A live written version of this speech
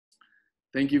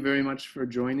Thank you very much for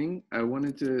joining. I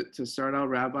wanted to start out,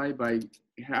 Rabbi, by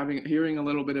hearing a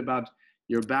little bit about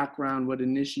your background, what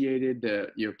initiated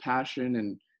your passion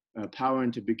and power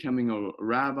into becoming a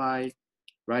rabbi,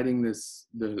 writing this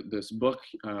book.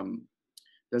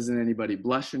 Doesn't anybody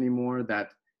blush anymore?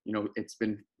 That it's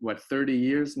been 30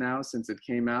 years now since it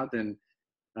came out, and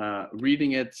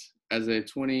reading it as a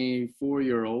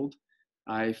 24-year-old,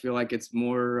 I feel like it's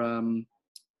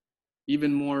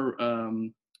even more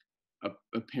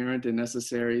apparent and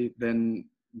necessary than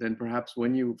perhaps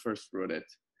when you first wrote it,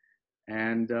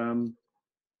 and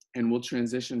we'll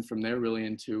transition from there really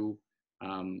into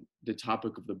the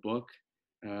topic of the book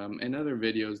and other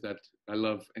videos that I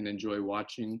love and enjoy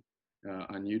watching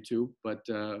on YouTube. But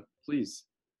please,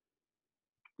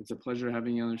 it's a pleasure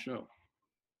having you on the show.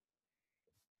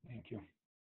 Thank you.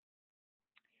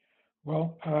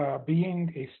 Well,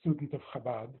 being a student of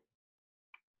Chabad,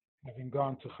 having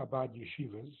gone to Chabad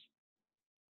yeshivas,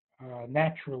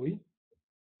 naturally,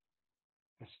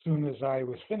 as soon as I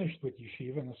was finished with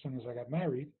yeshiva and as soon as I got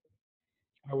married,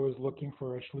 I was looking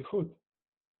for a shlichut,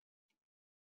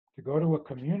 to go to a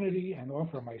community and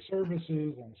offer my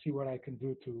services and see what I can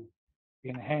do to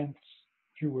enhance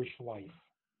Jewish life.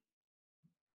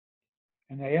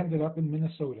 And I ended up in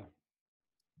Minnesota,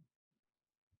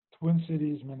 Twin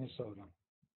Cities, Minnesota.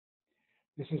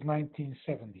 This is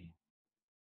 1970.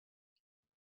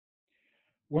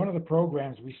 One of the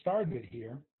programs we started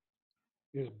here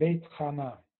is Beit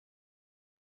Chana,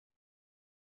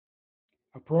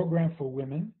 a program for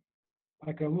women,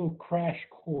 like a little crash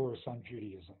course on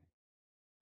Judaism.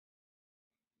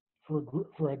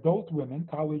 For adult women,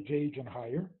 college age and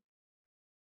higher,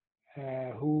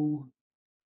 who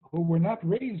were not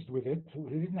raised with it, who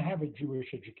didn't have a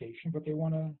Jewish education, but they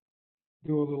want to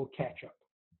do a little catch-up.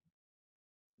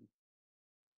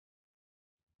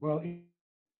 Well,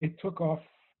 it took off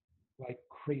like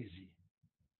crazy.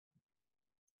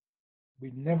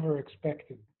 We never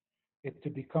expected it to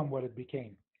become what it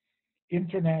became.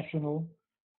 International,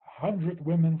 100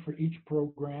 women for each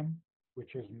program,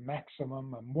 which is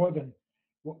maximum, more than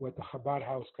what the Chabad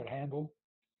House could handle.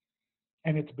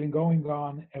 And it's been going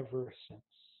on ever since.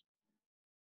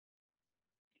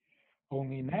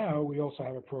 Only now we also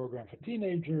have a program for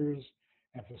teenagers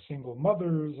and for single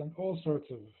mothers and all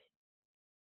sorts of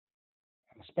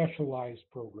specialized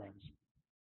programs.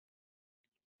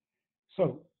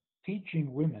 So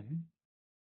teaching women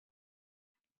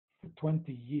for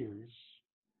 20 years,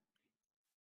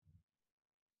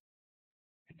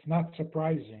 it's not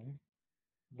surprising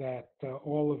that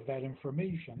all of that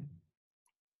information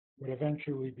would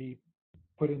eventually be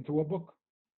put into a book.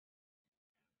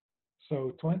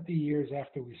 So 20 years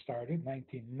after we started,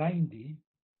 1990,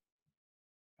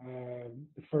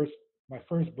 my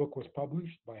first book was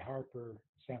published by Harper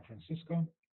San Francisco,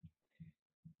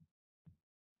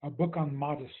 a book on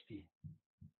modesty.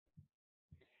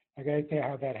 I got to tell you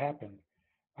how that happened.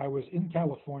 I was in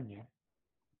California,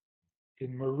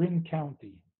 in Marin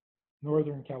County,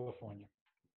 Northern California,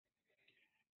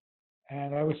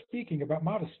 and I was speaking about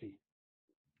modesty.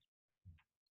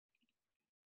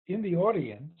 In the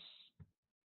audience,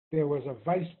 there was a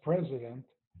vice president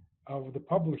of the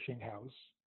publishing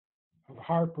house of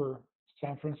Harper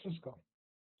San Francisco.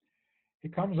 He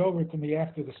comes over to me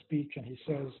after the speech and he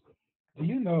says, "Do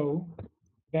you know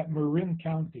that Marin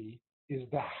County is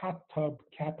the hot tub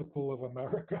capital of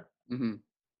America? Mm-hmm.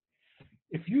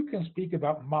 If you can speak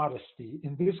about modesty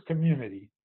in this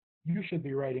community, you should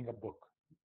be writing a book.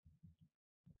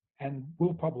 And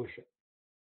we'll publish it."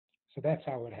 So that's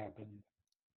how it happened.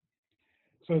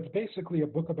 So it's basically a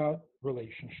book about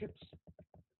relationships,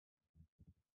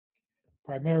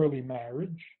 primarily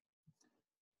marriage,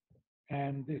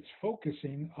 and it's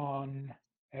focusing on,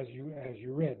 as you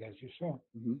saw,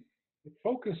 Mm-hmm. it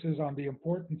focuses on the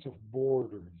importance of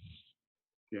borders.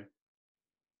 Yeah.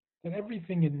 That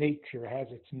everything in nature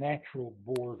has its natural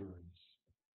borders.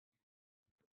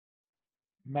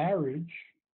 Marriage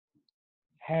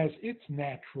has its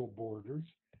natural borders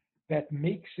that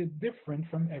makes it different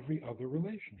from every other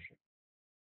relationship.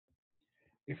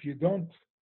 If you don't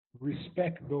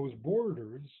respect those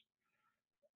borders,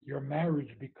 your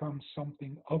marriage becomes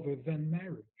something other than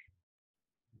marriage.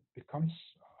 It becomes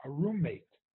a roommate,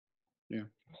 Yeah.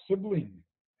 a sibling,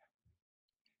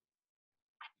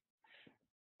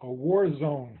 a war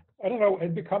zone. I don't know,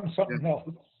 it becomes something else.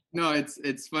 No,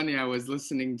 it's funny. I was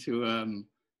listening to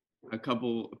a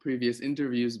couple previous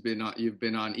interviews you've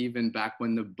been on, even back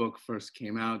when the book first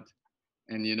came out,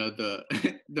 and the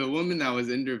the woman that was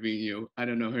interviewing you, I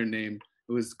don't know her name.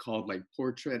 It was called like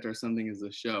Portrait or something as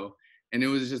a show, and it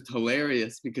was just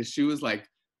hilarious because she was like,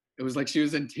 it was like she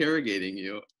was interrogating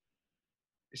you.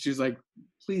 she's like,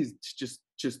 please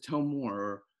just tell more,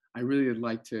 or I really would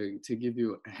like to give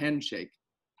you a handshake.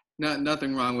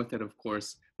 Nothing wrong with it, of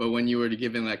course, but when you were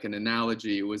giving like an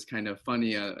analogy, it was kind of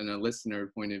funny in a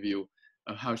listener point of view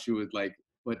of how she would like,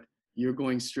 but you're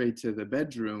going straight to the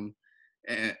bedroom,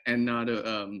 and not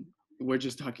we're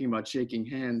just talking about shaking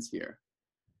hands here.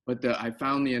 But I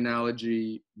found the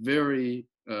analogy very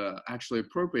actually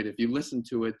appropriate if you listen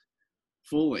to it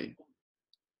fully.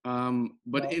 But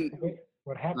Well, in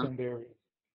what happened there is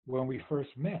when we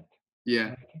first met, yeah.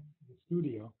 and I came to the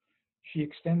studio, she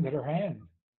extended her hand,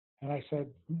 and I said,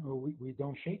 "No, we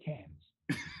don't shake hands."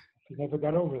 She never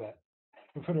got over that.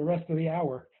 And for the rest of the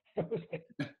hour, I was like,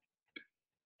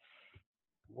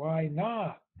 why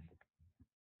not?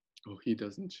 Oh, he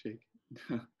doesn't shake.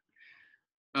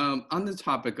 On the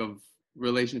topic of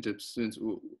relationships, since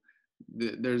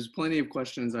there's plenty of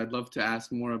questions I'd love to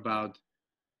ask more about,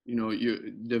 your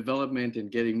development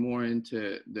and getting more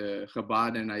into the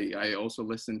Chabad. And I also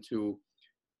listened to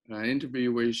an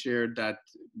interview where you shared that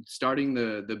starting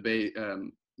the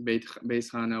Beit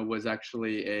Chana was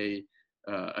actually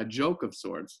a joke of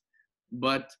sorts.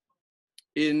 But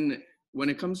when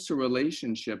it comes to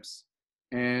relationships,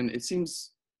 and it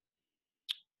seems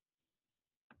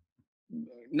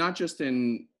not just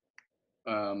in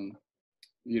um,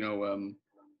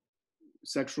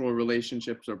 sexual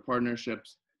relationships or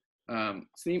partnerships,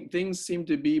 things seem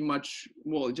to be much,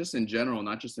 well, just in general,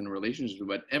 not just in relationships,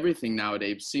 but everything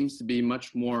nowadays seems to be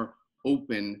much more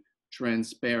open,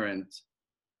 transparent.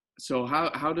 So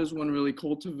how does one really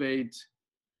cultivate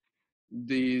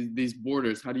these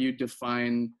borders? How do you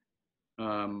define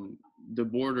the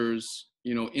borders,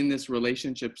 in this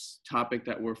relationships topic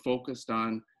that we're focused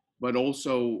on, but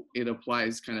also it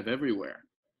applies kind of everywhere?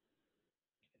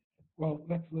 Well,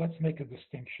 let's make a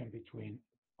distinction between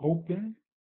open,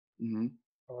 Mm-hmm.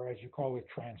 or as you call it,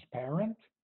 transparent,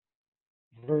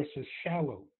 versus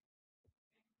shallow.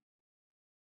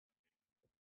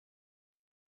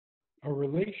 A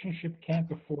relationship can't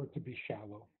afford to be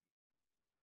shallow.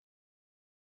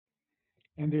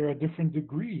 And there are different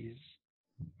degrees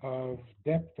of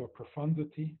depth or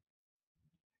profundity.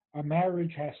 A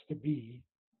marriage has to be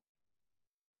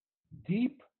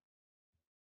deep,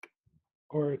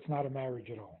 or it's not a marriage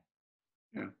at all.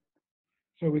 Yeah.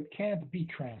 So it can't be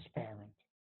transparent.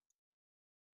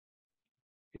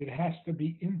 It has to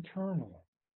be internal.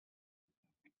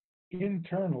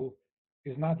 Internal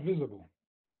is not visible.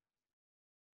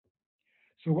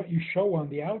 So what you show on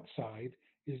the outside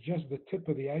is just the tip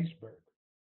of the iceberg.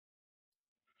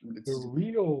 The It's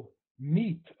real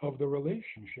meat of the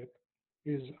relationship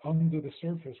is under the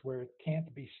surface where it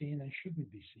can't be seen and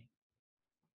shouldn't be seen.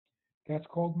 That's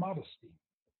called modesty.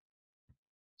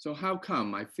 So how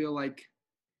come? I feel like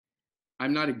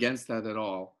I'm not against that at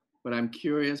all, but I'm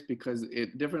curious because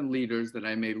different leaders that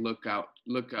I may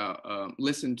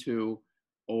listen to,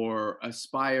 or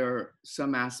aspire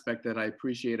some aspect that I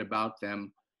appreciate about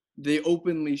them, they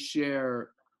openly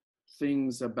share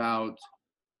things about,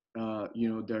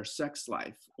 their sex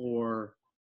life or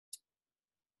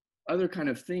other kind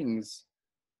of things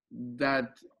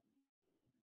that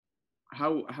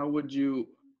how would you,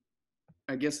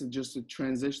 I guess, just to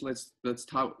transition, let's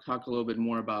talk a little bit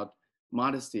more about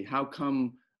modesty. How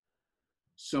come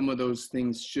some of those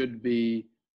things should be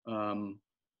um,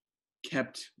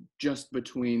 kept just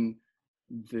between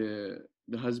the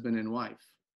husband and wife?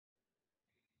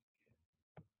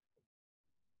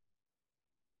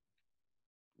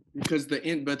 Because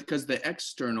the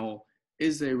external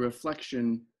is a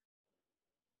reflection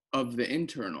of the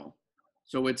internal.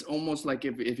 So it's almost like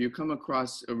if you come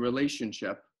across a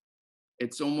relationship,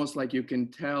 it's almost like you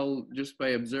can tell just by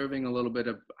observing a little bit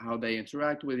of how they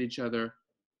interact with each other,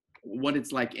 what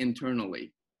it's like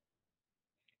internally.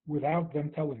 Without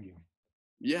them telling you.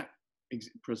 Yeah,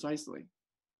 precisely.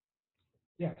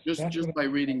 Yes, that's Just what by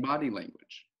reading body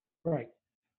language. right.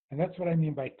 And that's what I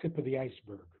mean by tip of the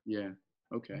iceberg. Yeah.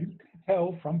 Okay. You can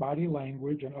tell from body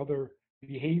language and other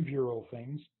behavioral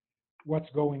things what's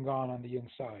going on the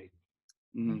inside.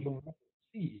 Mm-hmm. You'll never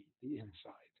see the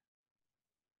inside.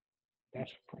 That's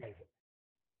private.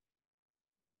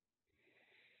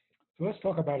 So let's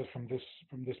talk about it from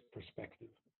this perspective.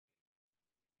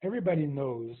 Everybody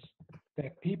knows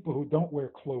that people who don't wear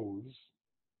clothes,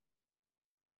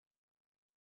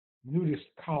 nudist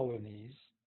colonies,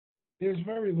 there's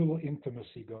very little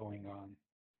intimacy going on.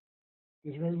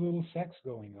 There's very little sex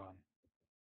going on.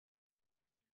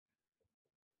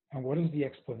 And what is the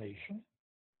explanation?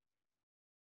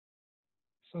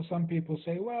 So some people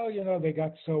say, well, they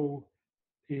got so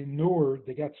inured,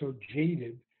 they got so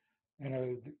jaded,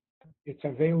 and it's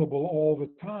available all the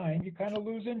time, you kind of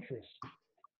lose interest.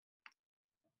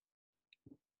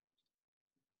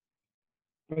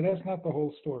 But that's not the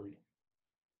whole story.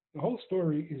 The whole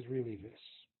story is really this.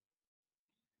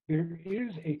 There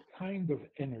is a kind of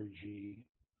energy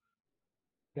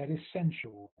that is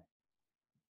sensual.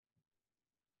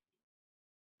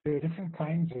 There are different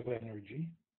kinds of energy,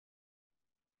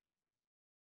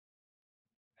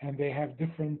 and they have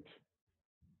different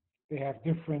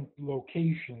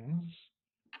locations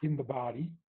in the body,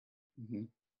 Hmm.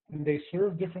 and they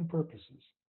serve different purposes.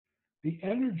 The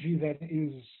energy that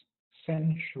is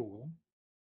sensual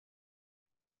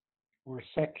or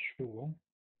sexual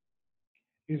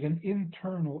is an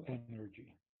internal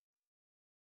energy.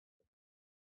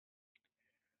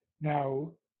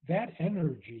 Now, that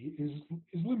energy is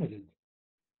limited.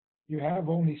 You have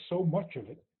only so much of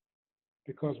it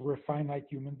because we're finite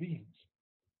human beings.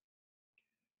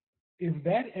 If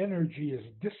that energy is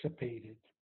dissipated,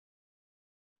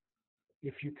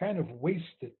 if you kind of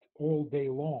waste it all day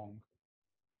long,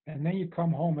 and then you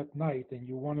come home at night and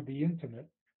you want to be intimate,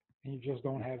 and you just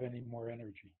don't have any more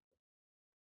energy.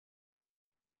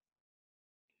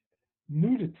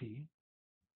 Nudity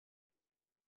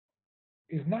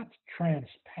is not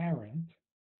transparent.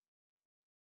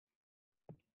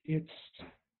 It's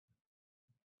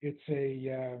it's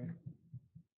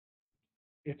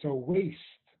a waste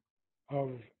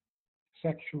of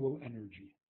sexual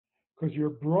energy because you're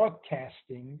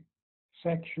broadcasting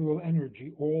sexual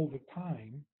energy all the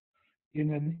time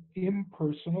in an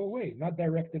impersonal way, not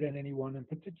directed at anyone in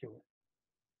particular.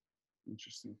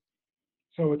 Interesting.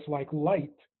 So it's like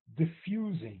light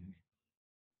diffusing.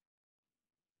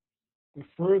 The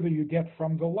further you get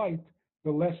from the light,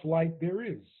 the less light there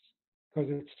is because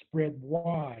it's spread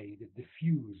wide,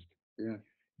 diffused. Yeah.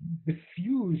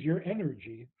 Diffuse your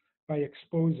energy by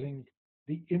exposing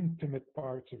the intimate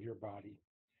parts of your body.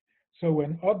 So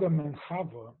when Adam and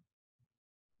Chava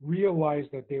realized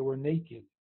that they were naked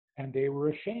and they were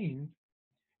ashamed,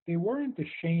 they weren't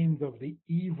ashamed of the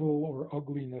evil or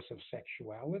ugliness of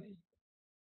sexuality.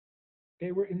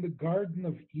 They were in the Garden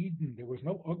of Eden. There was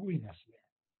no ugliness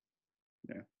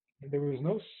there. Yeah. And there was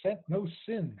no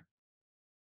sin.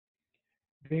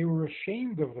 They were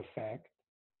ashamed of the fact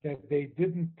that they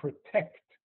didn't protect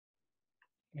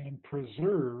and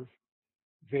preserve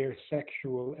their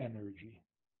sexual energy.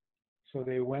 So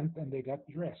they went and they got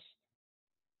dressed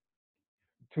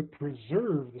to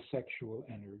preserve the sexual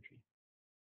energy.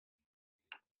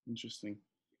 Interesting.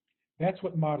 That's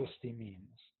what modesty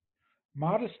means.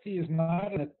 Modesty is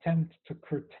not an attempt to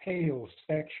curtail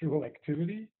sexual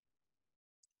activity.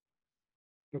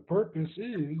 The purpose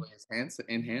is,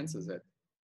 Enhances it.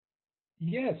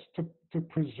 yes, to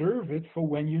preserve it for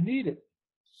when you need it.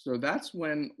 So that's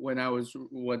when I was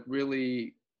what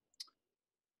really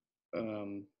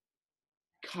um,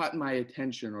 caught my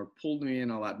attention or pulled me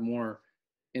in a lot more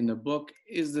in the book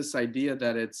is this idea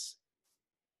that it's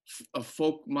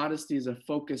modesty is a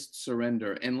focused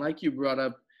surrender. And like you brought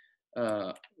up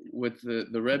uh, with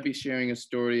the Rebbe sharing a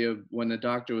story of when the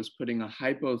doctor was putting a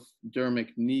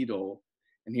hypodermic needle,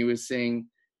 and he was saying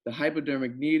the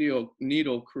hypodermic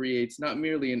needle creates not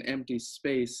merely an empty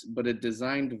space, but a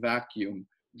designed vacuum,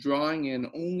 drawing in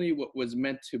only what was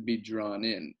meant to be drawn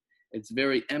in. Its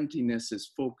very emptiness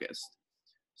is focused.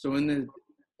 So in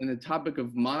the topic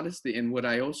of modesty, and what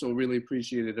I also really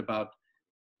appreciated about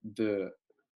the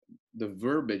the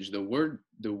verbiage, the word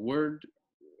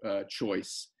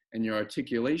choice, and your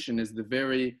articulation is the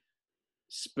very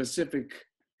specific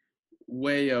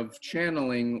way of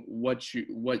channeling what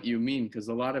you mean, because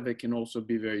a lot of it can also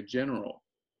be very general.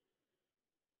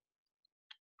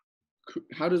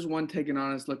 How does one take an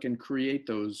honest look and create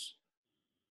those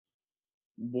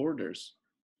borders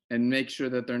and make sure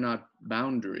that they're not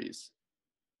boundaries?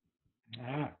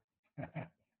 Ah,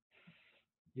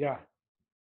 yeah.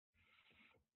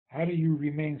 How do you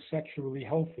remain sexually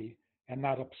healthy and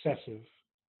not obsessive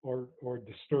or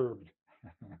disturbed?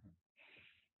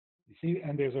 You see,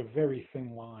 and there's a very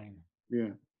thin line. Yeah.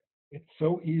 It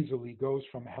so easily goes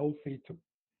from healthy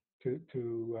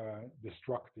to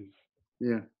destructive,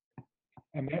 Yeah.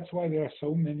 and that's why there are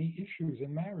so many issues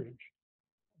in marriage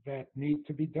that need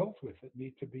to be dealt with, that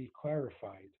need to be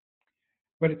clarified.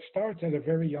 But it starts at a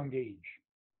very young age.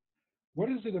 What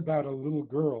is it about a little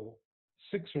girl,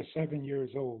 6 or 7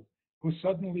 years old, who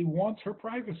suddenly wants her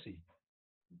privacy?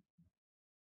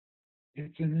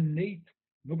 It's an innate,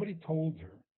 nobody told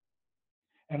her.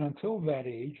 And until that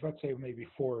age, let's say maybe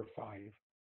 4 or 5,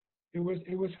 it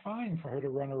was fine for her to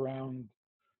run around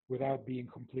without being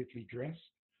completely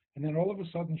dressed. And then all of a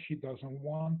sudden she doesn't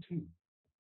want to.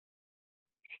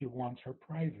 She wants her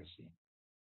privacy.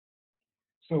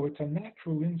 So it's a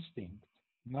natural instinct,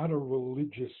 not a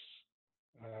religious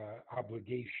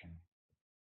obligation.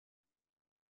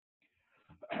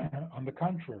 On the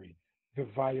contrary, the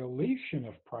violation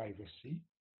of privacy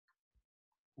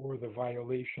or the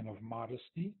violation of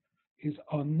modesty is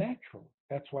unnatural.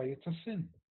 That's why it's a sin.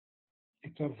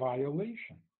 It's a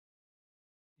violation.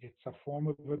 It's a form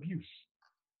of abuse.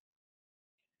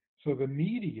 So the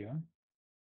media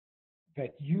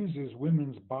that uses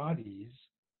women's bodies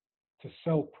to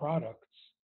sell products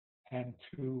and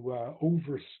to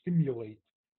overstimulate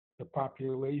the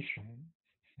population.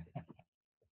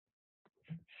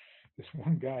 This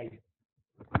one guy,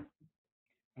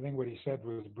 I think what he said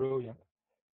was brilliant.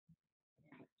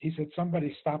 He said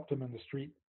somebody stopped him in the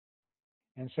street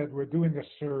and said, "We're doing a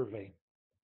survey.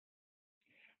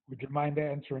 Would you mind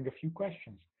answering a few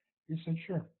questions?" He said,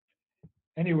 "Sure."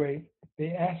 Anyway,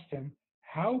 they asked him,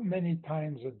 "How many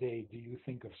times a day do you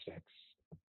think of sex?"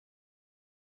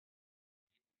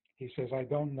 He says, "I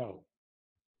don't know."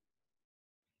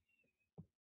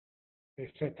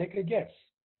 They said, "Take a guess."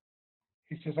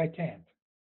 He says, "I can't.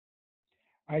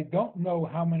 I don't know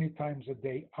how many times a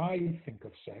day I think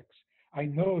of sex. I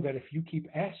know that if you keep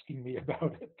asking me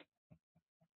about it,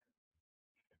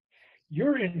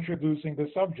 you're introducing the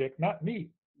subject, not me."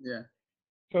 Yeah.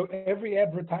 So every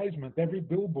advertisement, every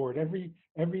billboard,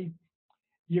 every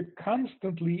you're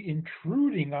constantly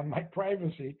intruding on my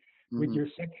privacy with Mm-hmm. your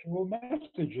sexual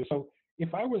messages. So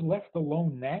if I was left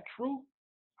alone natural,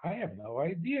 I have no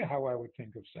idea how I would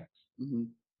think of sex Mm-hmm.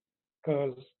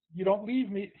 because you don't leave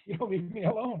me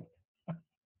alone.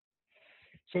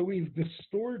 So we've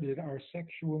distorted our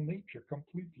sexual nature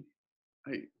completely.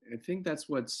 I think that's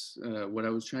what I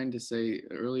was trying to say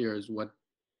earlier is what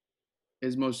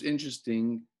is most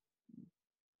interesting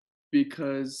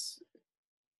because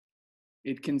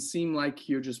it can seem like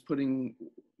you're just putting,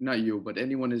 not you, but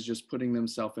anyone is just putting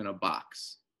themselves in a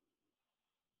box.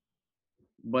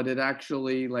 But it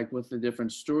actually, like with the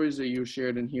different stories that you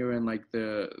shared in here and like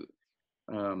the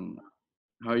um,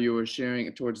 how you were sharing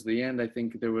it towards the end, I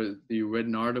think you read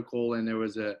an article and there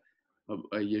was a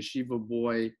yeshiva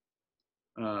boy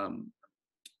um,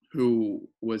 who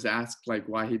was asked like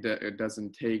why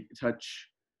doesn't touch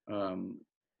um,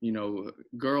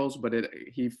 girls, but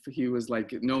he was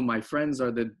like, no, my friends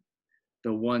are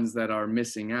the ones that are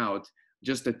missing out.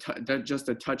 Just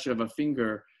a touch of a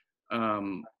finger.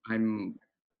 I'm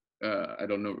I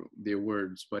don't know the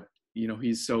words, but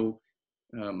he's so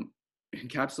um,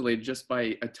 encapsulated just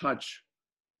by a touch.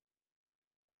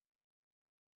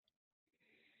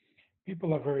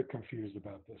 People are very confused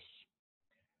about this.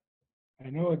 I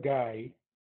know a guy,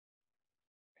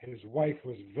 his wife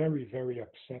was very, very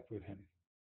upset with him.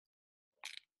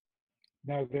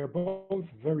 Now, they're both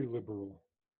very liberal,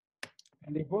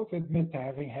 and they both admit to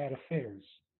having had affairs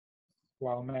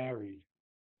while married,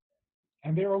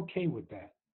 and they're okay with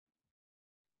that.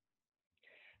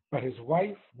 But his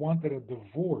wife wanted a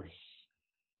divorce.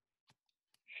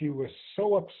 She was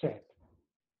so upset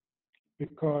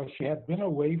because she had been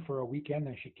away for a weekend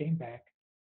and she came back,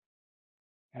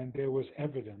 and there was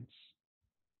evidence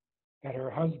that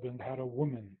her husband had a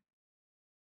woman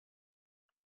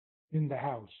in the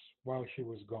house while she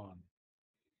was gone.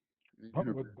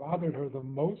 What bothered her the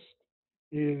most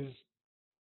is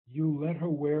you let her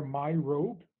wear my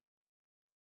robe.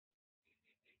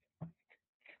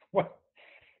 What?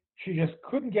 She just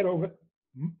couldn't get over it.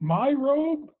 My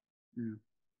robe? Yeah.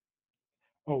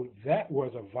 Oh, that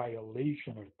was a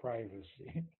violation of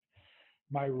privacy.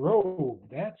 My robe,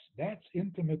 that's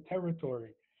intimate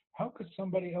territory. How could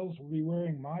somebody else be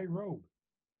wearing my robe?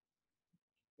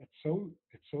 It's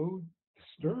so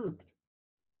disturbed.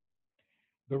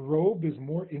 The robe is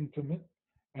more intimate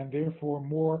and therefore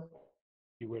more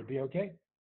you would be okay.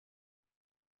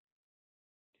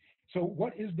 So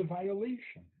what is the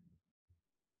violation?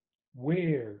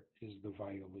 Where is the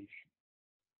violation?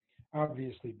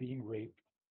 Obviously, being raped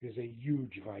is a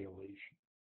huge violation,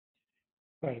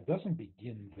 but it doesn't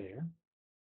begin there.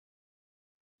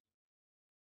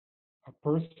 A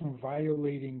person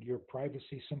violating your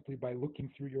privacy simply by looking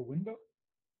through your window,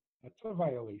 that's a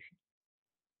violation.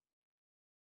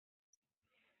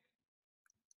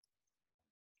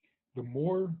 The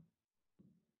more,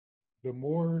 the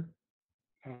more,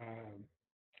 uh,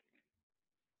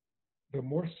 the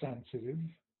more sensitive,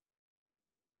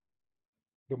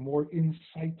 the more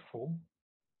insightful,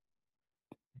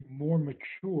 the more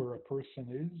mature a person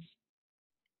is,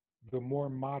 the more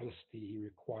modesty he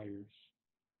requires,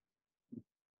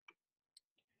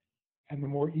 and the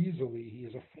more easily he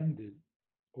is offended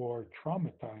or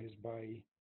traumatized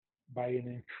by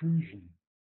an intrusion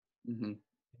Mm-hmm.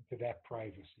 into that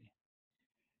privacy.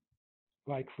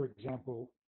 Like, for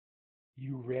example,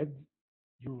 you read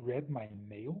you read my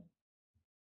mail.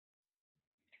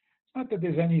 Not that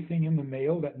there's anything in the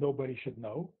mail that nobody should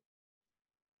know.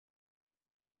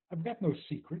 I've got no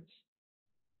secrets.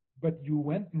 But you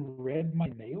went and read my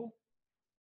mail?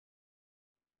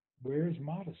 Where's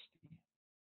modesty?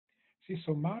 See,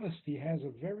 so modesty has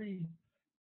a very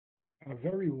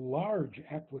large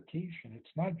application.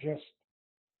 It's not just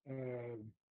uh,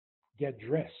 get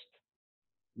dressed.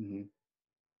 Hmm.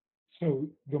 So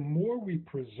the more we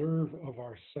preserve of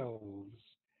ourselves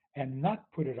and not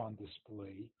put it on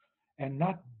display and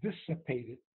not dissipate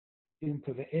it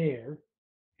into the air,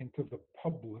 into the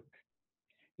public,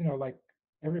 like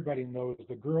everybody knows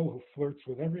the girl who flirts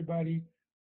with everybody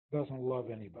doesn't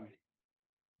love anybody.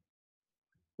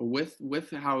 With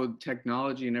how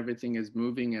technology and everything is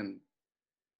moving, and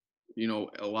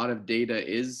a lot of data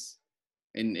is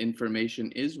and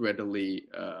information is readily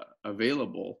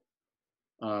available.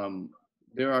 um,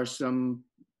 there are some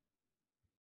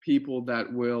people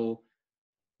that will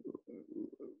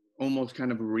almost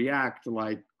kind of react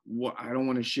like, what, I don't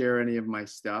want to share any of my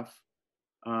stuff.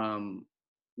 um,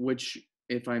 which,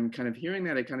 if I'm kind of hearing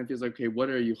that, it kind of feels like, okay, what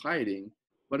are you hiding?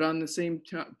 But on the same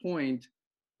point,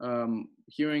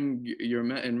 hearing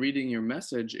and reading your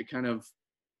message, it kind of,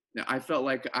 I felt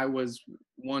like I was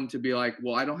one to be like,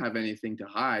 well, I don't have anything to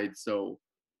hide, so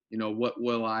what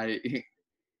will I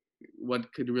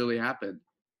what could really happen?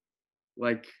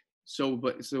 Like, so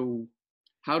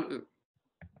how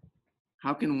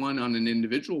how can one on an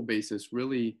individual basis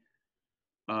really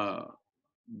uh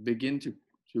begin to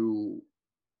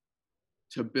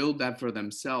to build that for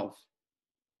themselves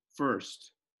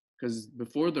first, because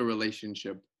before the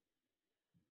relationship.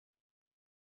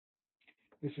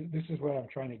 This is what I'm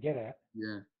trying to get at.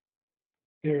 Yeah.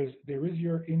 There is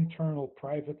your internal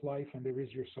private life and there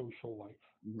is your social life.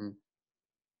 Hmm.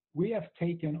 We have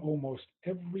taken almost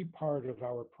every part of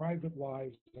our private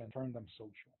lives and turned them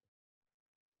social,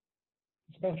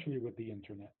 especially with the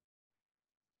internet.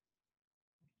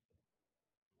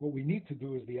 What we need to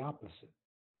do is the opposite.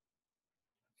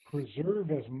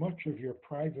 Preserve as much of your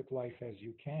private life as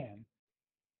you can.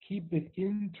 Keep it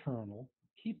internal,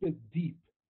 keep it deep,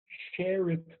 share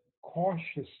it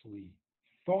cautiously,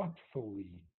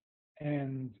 thoughtfully,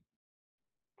 and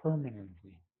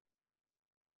permanently.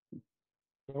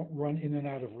 Don't run in and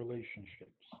out of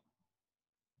relationships.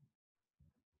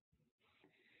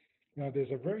 Now,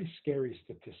 there's a very scary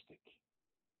statistic.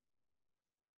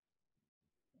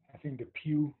 I think the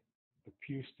Pew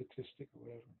statistic or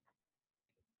whatever.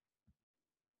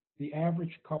 The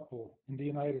average couple in the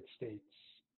United States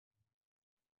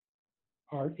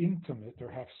are intimate or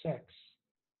have sex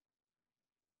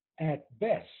at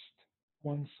best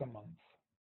once a month.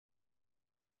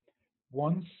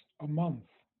 Once a month.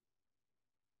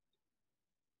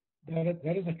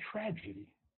 That is a tragedy.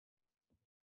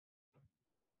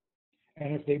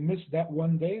 And if they miss that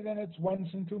one day, then it's once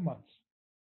in 2 months.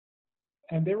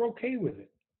 And they're okay with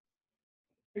it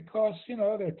because,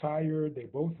 they're tired, they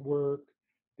both work,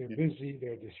 they're Yeah. busy,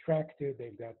 they're distracted,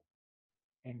 they've got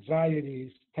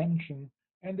anxieties, tension,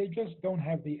 and they just don't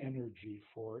have the energy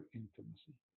for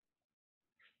intimacy.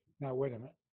 Now, wait a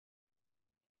minute.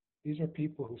 These are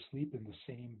people who sleep in the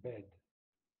same bed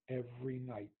every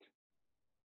night,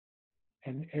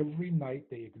 and every night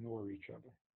they ignore each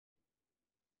other.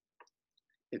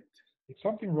 it Is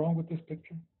something wrong with this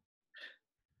picture?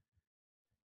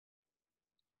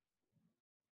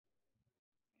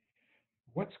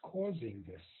 What's causing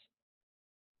this?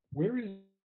 Where is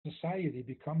society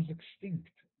becomes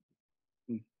extinct?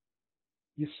 mm,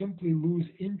 You simply lose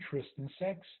interest in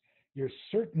sex. You're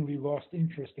certainly lost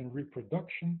interest in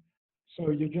reproduction.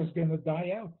 So you're just going to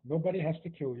die out. Nobody has to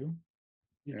kill you.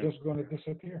 You're yeah. just going to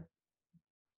disappear.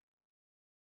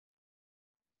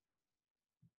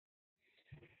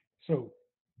 So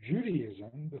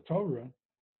Judaism, the Torah,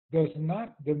 does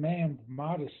not demand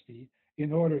modesty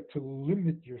in order to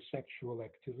limit your sexual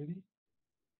activity.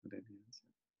 What that is.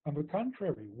 On the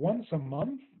contrary, once a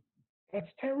month, that's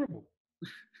terrible.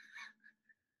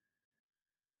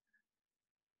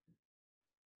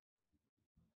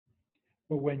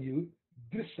 But when you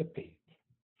dissipate,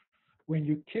 when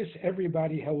you kiss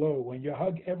everybody hello, when you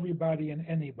hug everybody and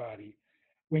anybody,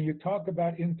 when you talk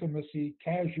about intimacy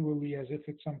casually as if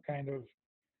it's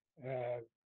uh,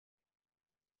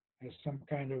 some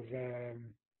kind of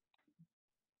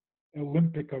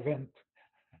Olympic event,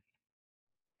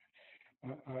 I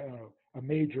don't know, a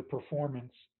major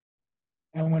performance,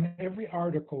 and when every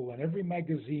article and every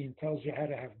magazine tells you how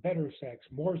to have better sex,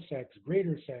 more sex,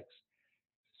 greater sex,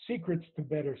 secrets to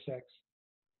better sex,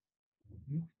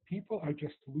 people are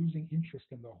just losing interest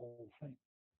in the whole thing.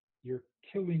 You're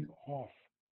killing off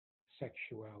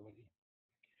sexuality.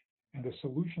 And the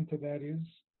solution to that is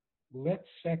Let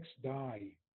sex die.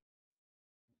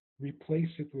 Replace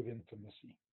it with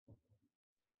intimacy.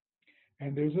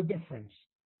 And there's a difference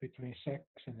between sex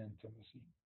and intimacy.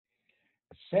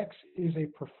 Sex is a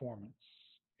performance.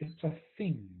 It's a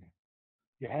thing.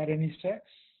 You had any sex?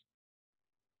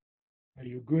 Are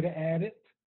you good at it?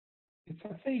 It's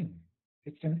a thing.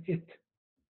 It's an it.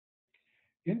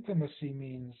 Intimacy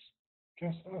means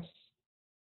just us,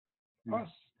 Mm.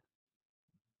 us,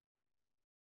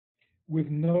 with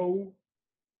no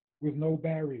with no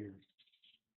barriers.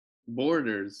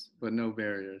 Borders, but no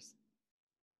barriers.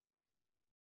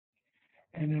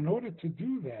 And in order to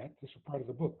do that, this is part of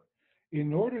the book.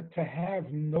 In order to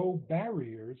have no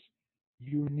barriers,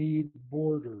 you need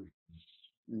borders.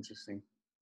 Interesting.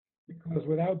 Because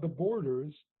without the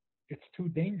borders, it's too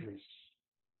dangerous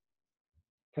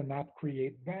to not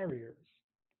create barriers.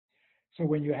 So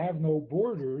when you have no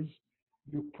borders,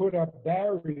 you put up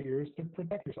barriers to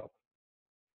protect yourself.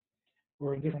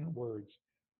 Or in different words,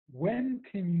 when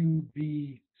can you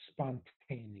be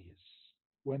spontaneous?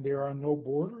 When there are no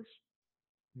borders?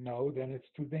 No, then it's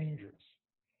too dangerous.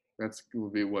 That's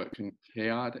would be what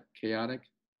chaotic, chaotic.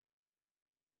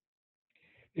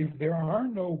 If there are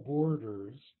no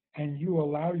borders and you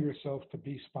allow yourself to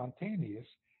be spontaneous,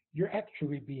 you're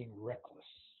actually being reckless.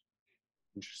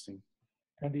 Interesting.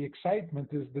 And the excitement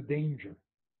is the danger,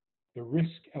 the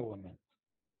risk element.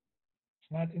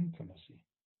 It's not intimacy.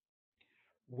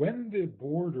 When the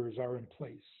borders are in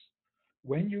place,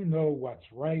 when you know what's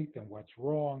right and what's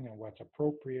wrong and what's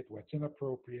appropriate, what's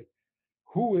inappropriate,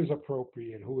 who is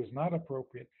appropriate, who is not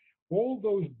appropriate, all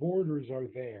those borders are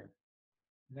there.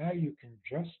 Now you can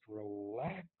just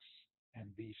relax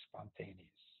and be spontaneous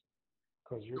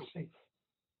because you're safe.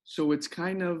 So it's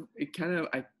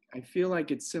I feel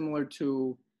like it's similar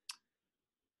to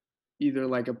either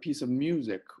like a piece of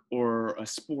music or a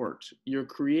sport. You're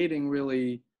creating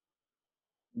really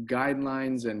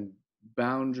guidelines and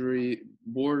boundary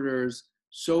borders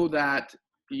so that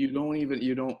you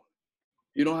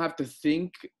don't have to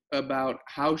think about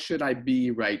how should I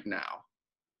be right now.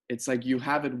 It's like you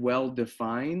have it well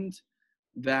defined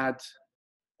that,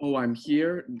 oh, I'm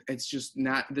here, it's just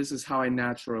not, this is how I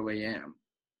naturally am.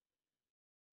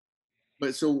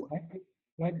 But so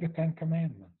Like the Ten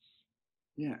Commandments.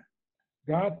 yeah.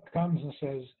 God comes and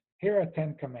says, here are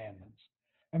 10 commandments.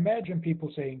 Imagine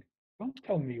people saying, don't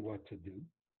tell me what to do.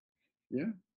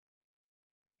 Yeah.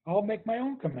 I'll make my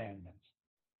own commandments.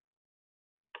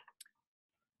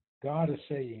 God is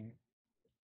saying,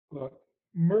 look,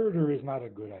 murder is not a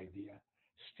good idea.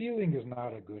 Stealing is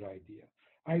not a good idea.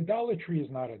 Idolatry is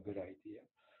not a good idea.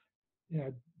 You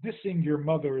know, dissing your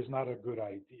mother is not a good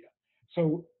idea.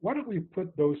 So why don't we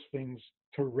put those things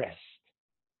to rest?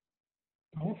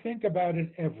 Don't think about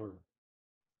it ever.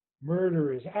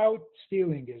 Murder is out,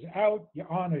 stealing is out, you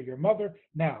honor your mother.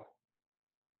 Now,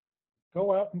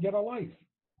 go out and get a life.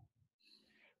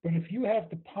 But if you have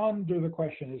to ponder the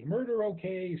question, is murder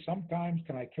okay? Sometimes,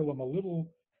 can I kill him a little?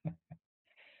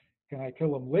 Can I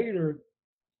kill him later?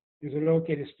 Is it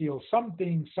okay to steal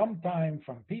something, sometime,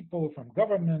 from people, from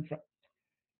government?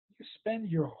 You spend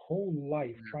your whole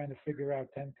life trying to figure out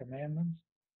 10 commandments.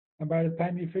 And by the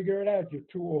time you figure it out, you're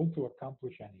too old to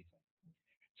accomplish anything.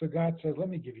 So God says, let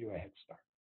me give you a head start.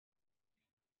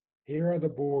 Here are the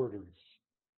borders.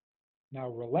 Now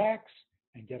relax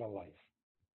and get a life.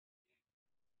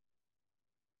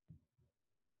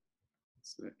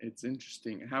 It's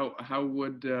interesting. How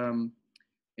would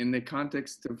in the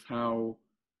context of how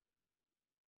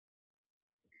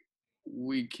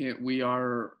we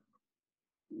are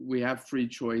we have free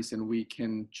choice and we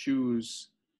can choose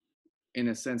in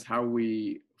a sense how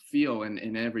we feel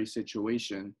in every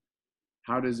situation,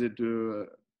 how does it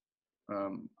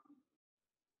um,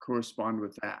 correspond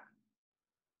with that?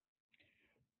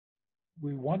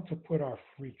 We want to put our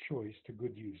free choice to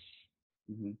good use.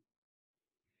 Mm-hmm.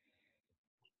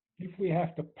 If we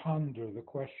have to ponder the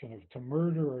question of to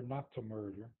murder or not to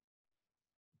murder,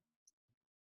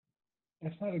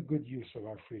 that's not a good use of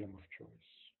our freedom of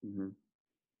choice. Mm-hmm.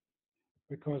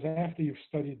 Because after you've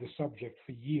studied the subject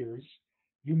for years,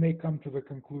 you may come to the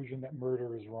conclusion that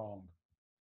murder is wrong.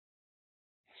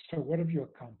 So what have you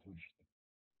accomplished?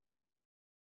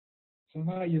 So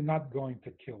now you're not going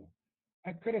to kill.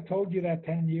 I could have told you that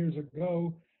 10 years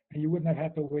ago, and you wouldn't have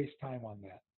had to waste time on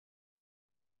that.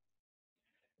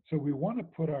 So we want to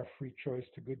put our free choice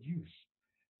to good use.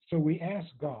 So we ask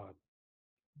God,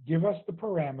 give us the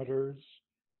parameters,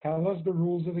 tell us the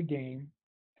rules of the game,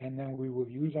 and then we will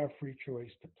use our free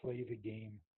choice to play the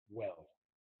game well.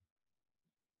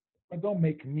 But don't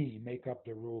make me make up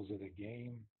the rules of the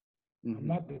game. I'm Mm-hmm.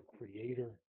 not the creator.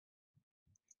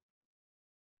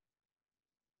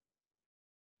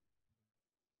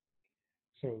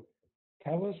 So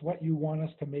tell us what you want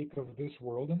us to make of this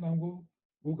world, and then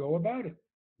we'll go about it,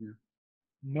 Yeah.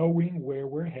 knowing where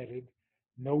we're headed,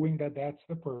 knowing that that's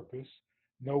the purpose,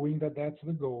 knowing that that's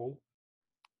the goal.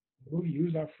 We'll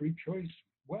use our free choice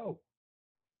well.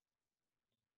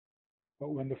 But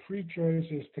when the free choice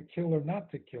is to kill or not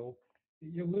to kill,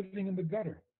 you're living in the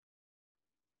gutter.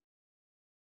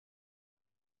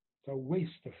 It's a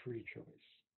waste of free choice.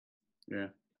 Yeah.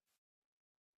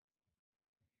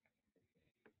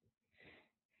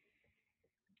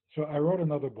 So I wrote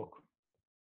another book.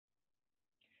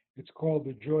 It's called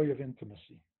The Joy of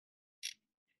Intimacy,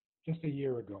 just a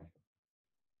year ago.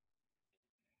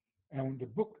 And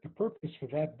the purpose for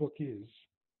that book is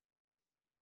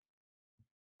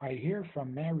I hear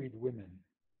from married women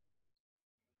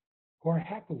who are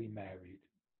happily married,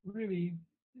 really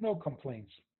no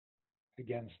complaints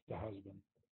against the husband.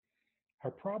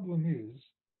 Her problem is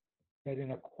that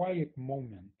in a quiet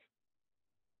moment,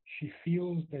 she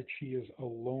feels that she is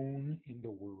alone in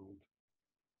the world.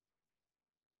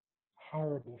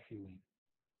 Horrible feeling.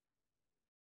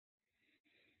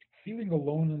 Feeling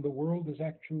alone in the world is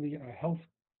actually a health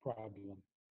problem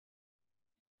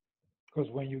because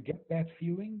when you get that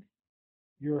feeling,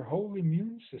 your whole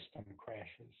immune system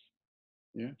crashes.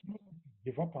 Yeah. You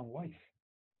give up on life.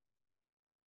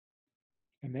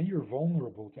 And then you're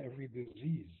vulnerable to every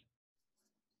disease.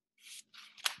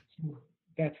 So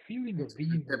that feeling of It's a being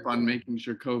good tip on alone. making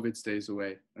sure COVID stays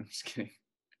away. I'm just kidding.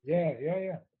 Yeah, yeah,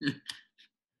 yeah.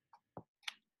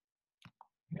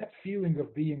 That feeling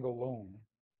of being alone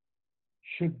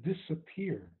should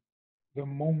disappear the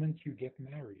moment you get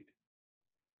married.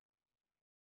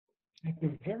 At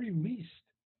the very least,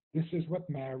 this is what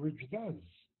marriage does.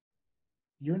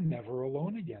 You're never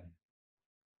alone again.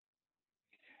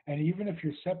 And even if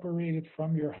you're separated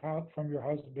from from your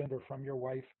husband or from your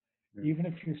wife, Yeah. even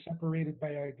if you're separated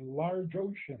by a large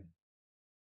ocean,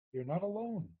 you're not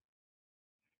alone.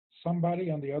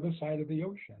 Somebody on the other side of the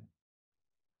ocean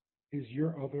is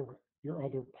your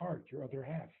other part, your other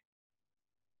half,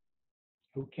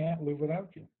 who can't live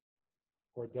without you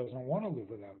or doesn't want to live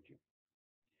without you.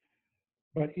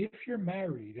 But if you're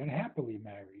married and happily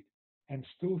married and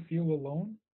still feel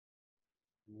alone,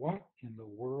 what in the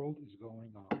world is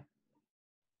going on?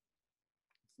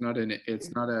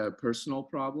 It's not a personal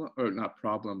problem, or not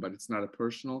problem, but it's not a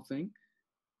personal thing.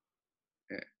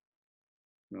 Eh,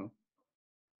 no.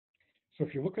 So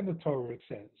if you look in the Torah, it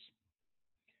says,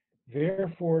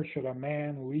 therefore should a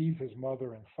man leave his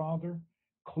mother and father,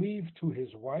 cleave to his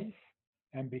wife,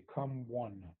 and become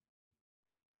one.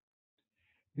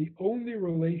 The only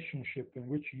relationship in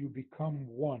which you become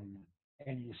one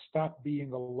and you stop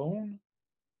being alone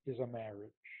is a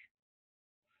marriage.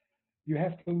 You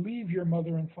have to leave your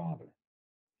mother and father.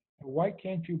 Why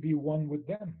can't you be one with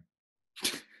them?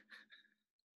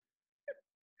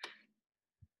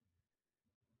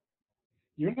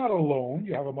 You're not alone.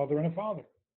 You have a mother and a father.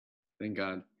 Thank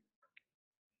God.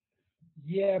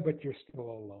 Yeah, but you're still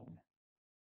alone.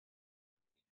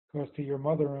 Because to your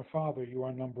mother and father, you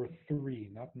are number three,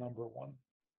 not number one.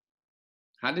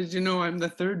 How did you know I'm the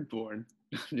third born?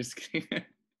 I'm just kidding.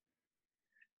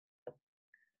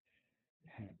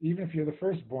 Even if you're the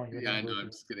firstborn, you're Yeah, I know. number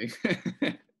I'm three. just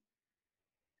kidding.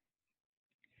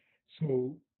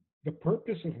 So the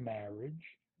purpose of marriage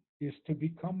is to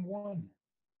become one,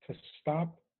 to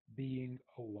stop being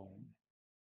alone.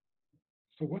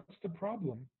 So what's the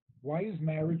problem? Why is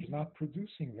marriage not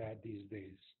producing that these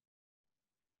days?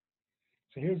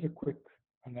 So here's a quick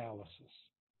analysis.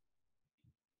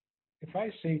 If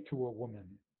I say to a woman,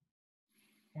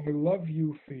 I love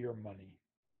you for your money,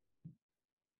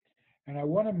 and I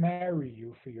want to marry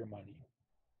you for your money,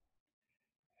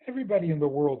 everybody in the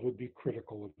world would be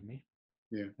critical of me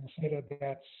Yeah. and say that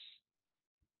that's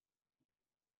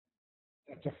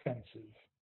offensive.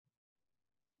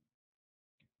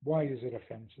 Why is it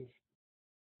offensive?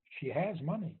 She has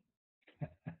money,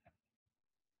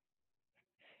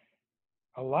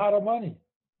 a lot of money,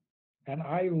 and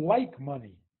I like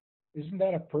money. Isn't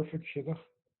that a perfect shidduch?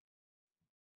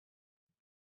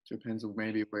 Depends on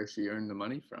maybe where she earned the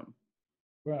money from.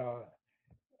 Well,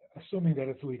 assuming that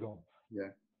it's legal. Yeah.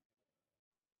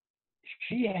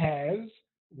 She has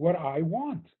what I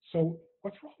want. So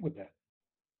what's wrong with that?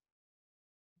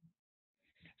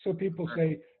 So people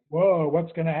say, whoa,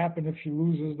 what's going to happen if she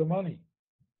loses the money?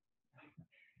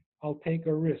 I'll take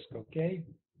a risk, okay?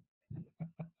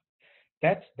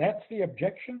 That's the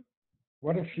objection.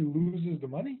 What if she loses the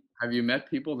money? Have you met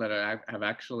people that have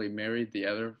actually married the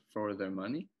other for their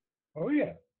money? Oh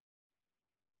yeah.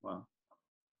 Wow.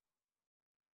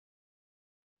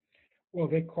 Well,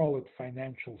 they call it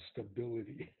financial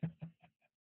stability.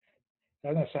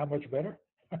 Doesn't that sound much better?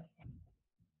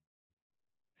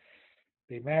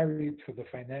 They married for the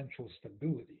financial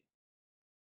stability.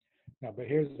 Now, but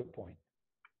here's the point.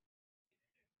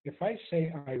 If I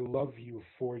say I love you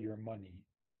for your money,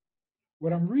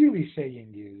 what I'm really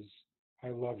saying is I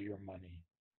love your money.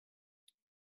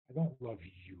 I don't love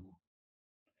you.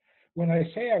 When I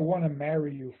say I want to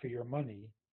marry you for your money,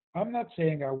 I'm not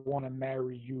saying I want to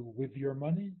marry you with your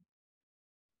money.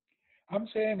 I'm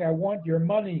saying I want your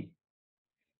money.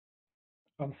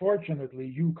 Unfortunately,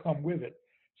 you come with it,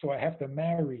 so I have to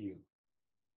marry you.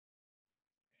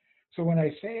 So when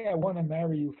I say I want to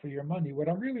marry you for your money, what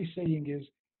I'm really saying is,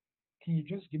 can you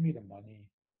just give me the money?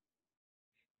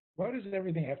 Why does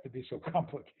everything have to be so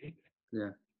complicated?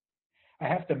 Yeah. I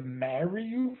have to marry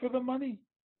you for the money?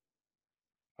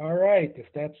 All right, if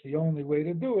that's the only way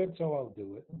to do it, so I'll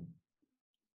do it.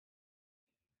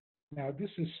 Now, this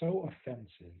is so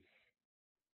offensive.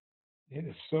 It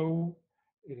is so,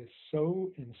 it is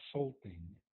so insulting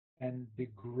and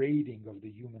degrading of the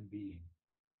human being.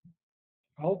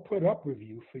 I'll put up with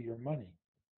you for your money.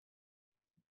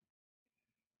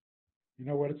 You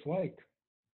know what it's like?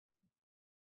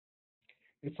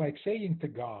 It's like saying to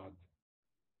God,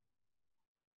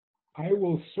 I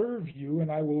will serve you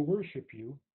and I will worship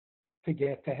you to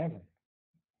get to heaven.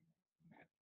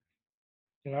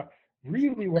 You know,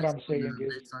 really what I'm saying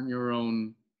is, Based on your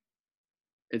own,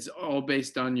 it's all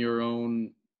based on your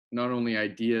own, not only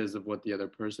ideas of what the other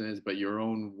person is, but your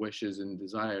own wishes and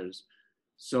desires.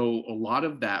 So a lot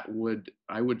of that would,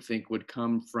 I would think, would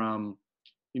come from,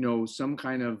 some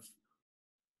kind of,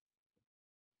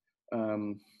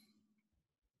 um,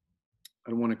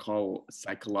 I don't want to call a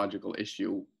psychological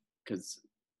issue, because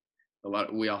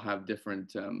we all have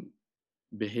different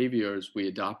behaviors we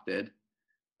adopted.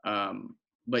 Um,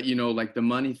 but like the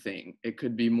money thing, it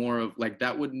could be more of like,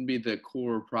 that wouldn't be the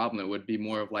core problem. It would be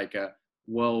more of like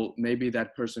well, maybe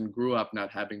that person grew up not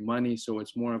having money, so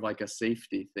it's more of like a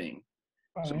safety thing.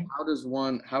 So fine,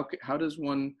 how does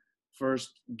one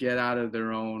first get out of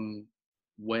their own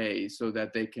way so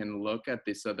that they can look at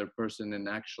this other person and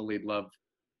actually love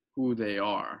who they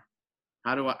are?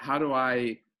 How do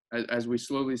I as we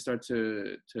slowly start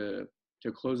to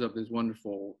close up this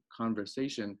wonderful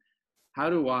conversation, how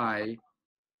do I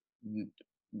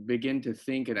begin to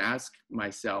think and ask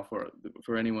myself, or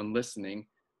for anyone listening,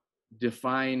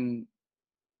 define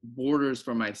borders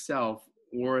for myself?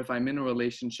 Or if I'm in a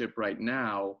relationship right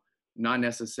now, not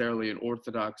necessarily an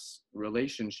orthodox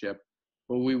relationship,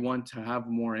 but we want to have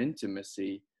more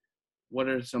intimacy, what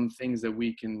are some things that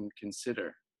we can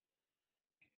consider?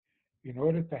 in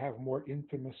order to have more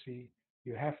intimacy,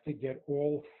 you have to get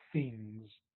all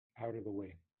things out of the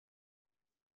way.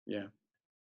 Yeah.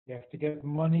 You have to get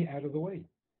money out of the way.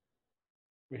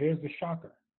 But here's the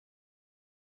shocker.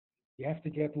 You have to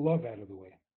get love out of the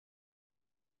way.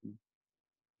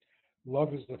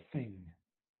 Love is the thing.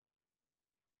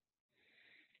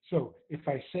 So if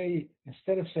I say,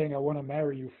 instead of saying I want to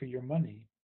marry you for your money,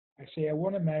 I say I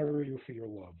want to marry you for your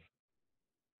love.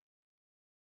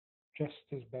 Just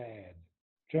as bad.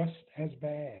 Just as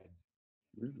bad.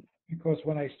 Really? Because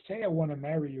when I say I want to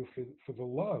marry you for the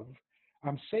love,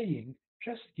 I'm saying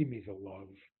just give me the love.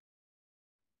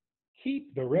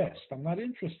 Keep the rest. I'm not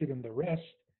interested in the rest.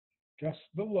 Just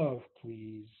the love,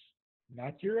 please.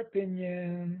 Not your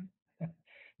opinion,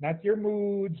 not your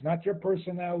moods, not your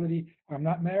personality. I'm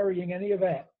not marrying any of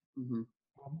that. Mm-hmm.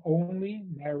 I'm only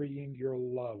marrying your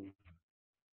love.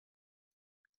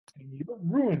 And you're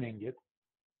ruining it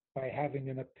by having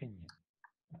an opinion.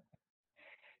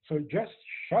 So just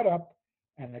shut up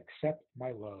and accept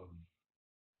my love.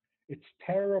 It's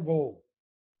terrible.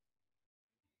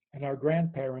 And our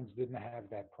grandparents didn't have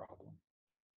that problem.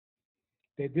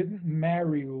 They didn't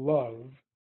marry love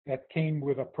that came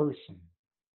with a person.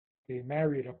 They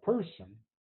married a person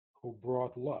who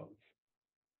brought love.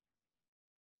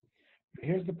 But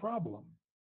here's the problem.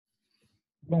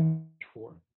 What do I wish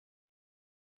for?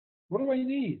 What do I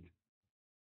need?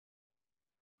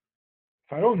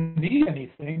 If I don't need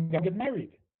anything, I'll get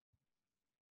married.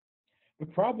 The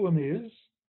problem is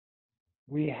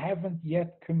we haven't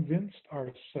yet convinced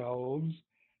ourselves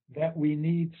that we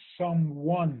need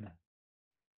someone.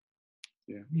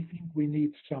 Yeah. We think we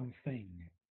need something.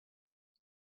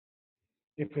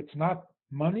 If it's not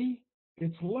money,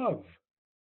 it's love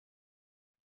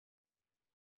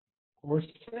or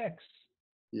sex.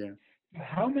 Yeah.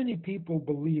 How many people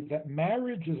believe that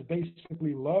marriage is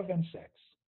basically love and sex,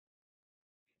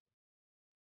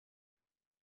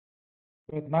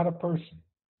 but not a person?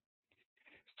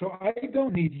 So I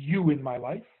don't need you in my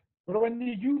life. What do I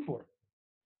need you for?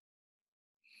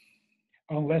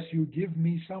 Unless you give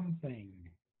me something.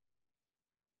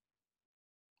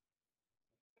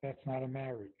 That's not a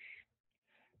marriage.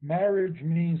 Marriage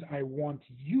means I want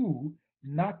you,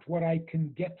 not what I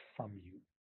can get from you.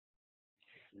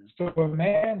 Yeah. So a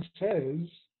man says,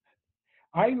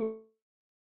 I love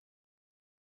everything about my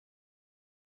wife, but my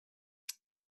wife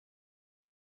wants a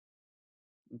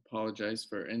divorce. Apologize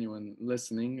for anyone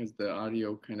listening as the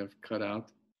audio kind of cut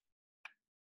out.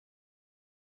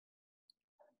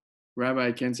 Rabbi,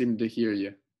 I can't seem to hear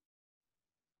you.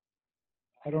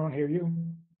 I don't hear you.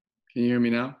 Can you hear me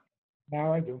now?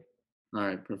 Now I do, All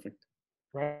right, perfect.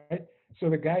 right? So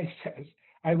the guy says,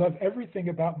 I love everything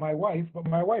about my wife, but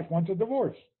my wife wants a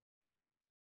divorce.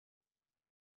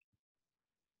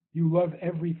 You love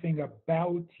everything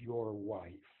about your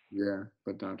wife. Yeah,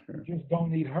 but not You her. just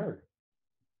don't need her.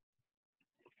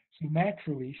 So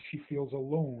naturally, she feels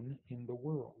alone in the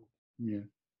world. Yeah.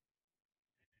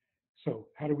 So,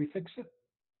 how do we fix it?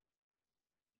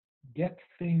 Get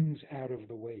things out of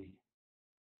the way.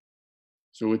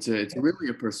 So it's Get, really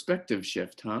a perspective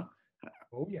shift, huh?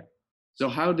 oh, yeah. So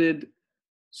how did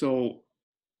so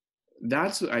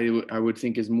that's I would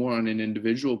think is more on an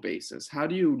individual basis. How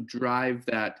do you drive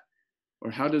that,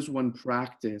 or how does one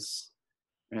practice?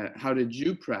 How did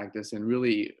you practice and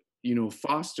really,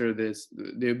 foster this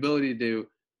the ability to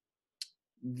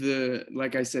the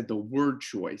like I said, the word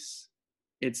choice.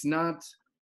 It's not,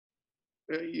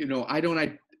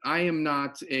 I am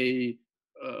not a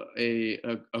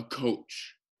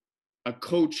coach. A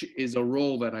coach is a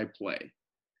role that I play.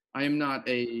 I am not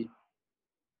that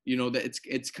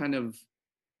it's kind of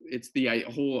it's the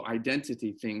whole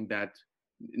identity thing that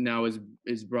now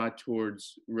is brought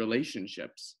towards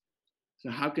relationships. So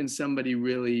how can somebody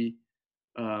really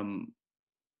um,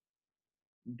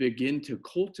 begin to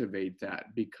cultivate that?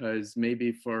 Because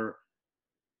maybe for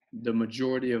the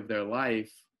majority of their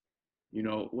life,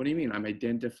 what do you mean? I'm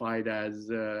identified as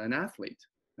an athlete.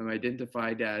 I'm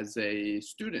identified as a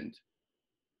student.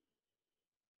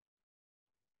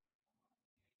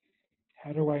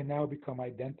 How do I now become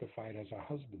identified as a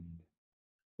husband?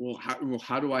 Well,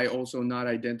 how do I also not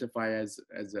identify as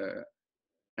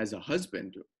a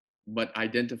husband, but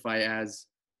identify as,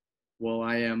 well,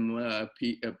 I am a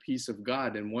piece of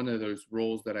God, and one of those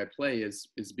roles that I play is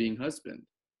being husband.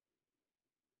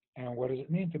 And what does it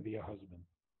mean to be a husband?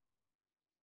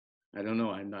 I don't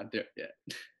know. I'm not there yet,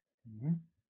 Hmm.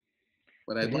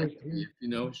 but So I'd like here's, to be. here's, If you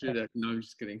know, here's, should I? No, I'm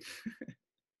just kidding.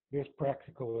 here's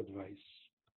practical advice.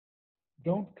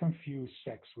 Don't confuse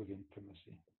sex with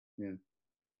intimacy. Yeah.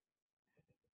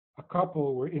 A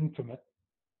couple were intimate,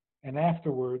 and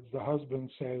afterwards the husband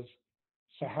says,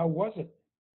 so how was it?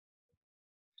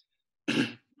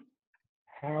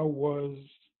 How was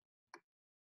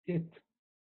it?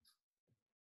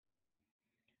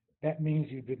 That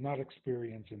means you did not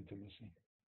experience intimacy.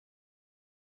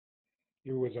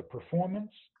 It was a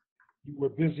performance. You were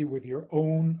busy with your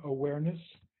own awareness,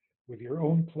 with your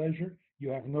own pleasure. You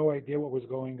have no idea what was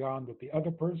going on with the other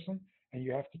person, and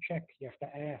you have to check, you have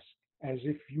to ask, as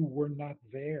if you were not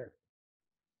there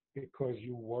because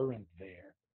you weren't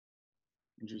there.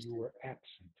 You Interesting. were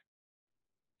absent.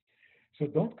 So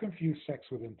don't confuse sex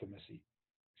with intimacy.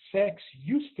 Sex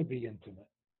used to be intimate,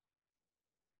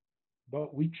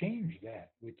 but we changed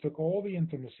that. We took all the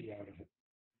intimacy out of it.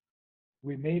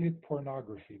 We made it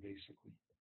pornography, basically.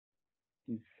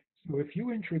 Hmm. So if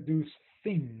you introduce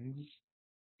things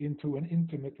into an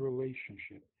intimate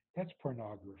relationship, that's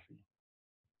pornography.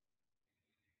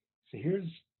 So here's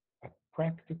a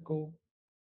practical,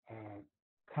 uh,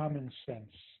 common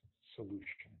sense solution.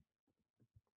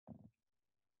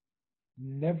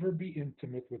 Never be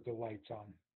intimate with the lights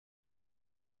on.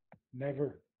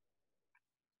 Never.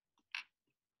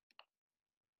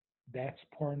 That's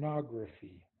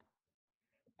pornography.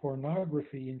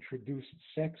 Pornography introduced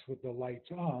sex with the lights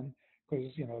on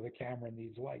because, the camera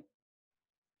needs light.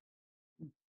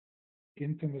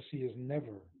 Intimacy is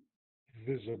never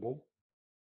visible.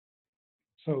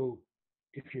 So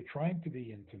if you're trying to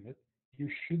be intimate, you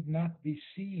should not be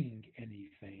seeing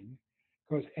anything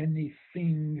because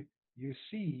anything you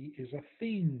see is a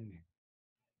thing.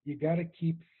 You got to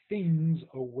keep things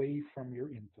away from your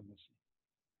intimacy.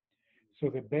 So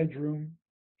the bedroom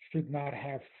should not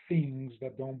have things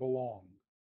that don't belong,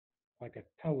 like a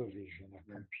television, a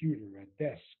Yeah. computer, a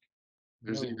desk.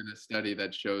 There's No. even a study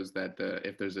that shows that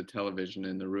if there's a television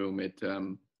in the room, it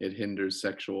hinders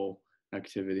sexual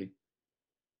activity.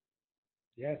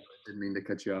 Yes. Didn't mean to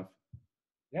cut you off.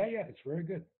 Yeah, yeah, it's very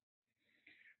good.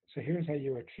 So here's how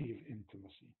you achieve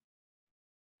intimacy.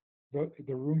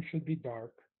 The room should be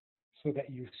dark so that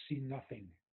you see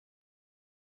nothing,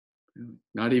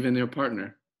 Not even your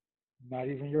partner. not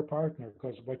even your partner,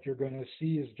 because what you're going to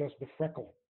see is just the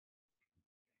freckle.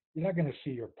 You're not going to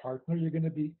see your partner. You're going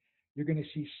to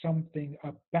see something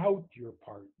about your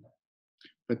partner.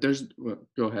 But there's, well,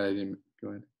 go ahead. I didn't, go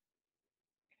ahead.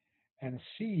 And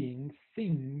seeing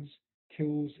things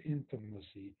kills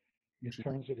intimacy. It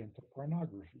turns it into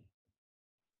pornography.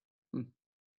 Hmm.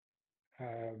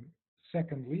 Um,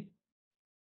 Secondly,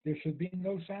 there should be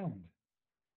no sound,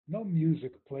 no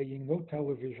music playing, no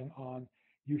television on.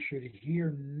 You should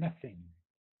hear nothing.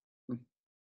 Hmm.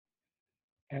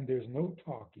 And there's no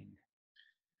talking.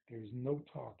 There's no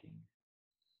talking.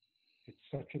 It's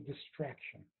such a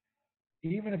distraction.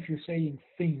 Even if you're saying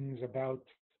things about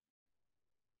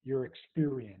your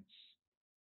experience,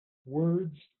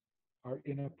 words are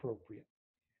inappropriate.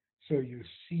 So you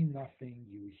see nothing,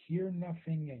 you hear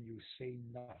nothing, and you say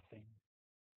nothing.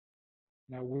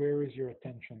 Now, where is your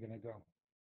attention going to go?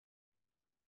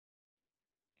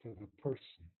 To the person.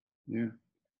 Yeah.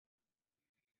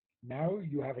 Now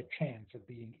you have a chance of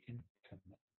being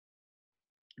intimate.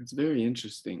 It's very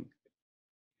interesting.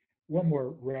 One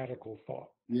more radical thought.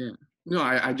 Yeah. No,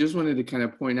 I just wanted to kind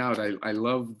of point out, I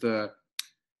love the,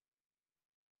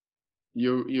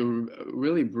 you're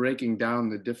really breaking down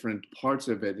the different parts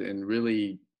of it and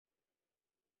really,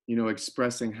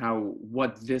 expressing how,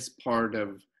 what this part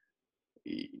of,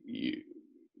 you,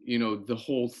 the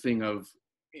whole thing of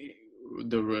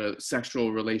the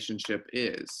sexual relationship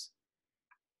is.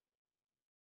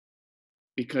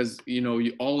 Because,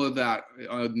 all of that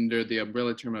under the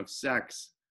umbrella term of sex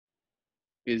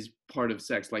is part of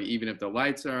sex, like even if the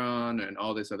lights are on and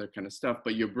all this other kind of stuff,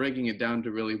 but you're breaking it down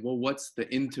to really, well, what's the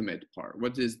intimate part?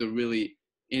 What is the really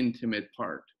intimate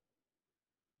part?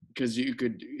 Because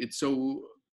it's so,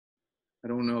 I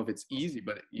don't know if it's easy,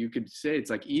 but you could say it's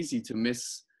like easy to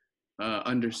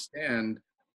understand,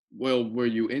 well, were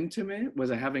you intimate?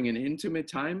 Was I having an intimate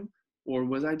time? Or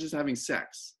was I just having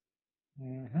sex?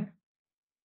 Mm-hmm.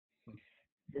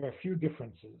 There are a few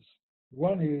differences.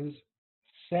 One is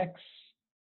sex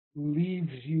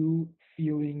leaves you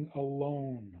feeling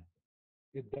alone,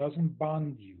 it doesn't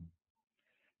bond you.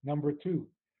 Number two,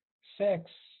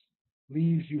 sex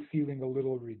leaves you feeling a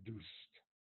little reduced.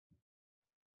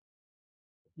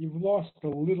 You've lost a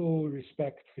little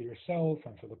respect for yourself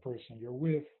and for the person you're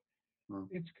with. Well,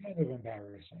 It's kind of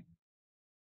embarrassing,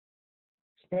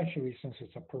 especially since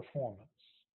it's a performance.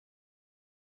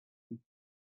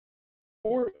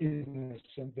 More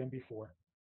innocent than before,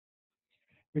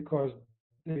 because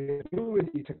the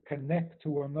ability to connect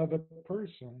to another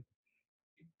person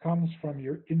comes from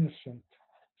your innocent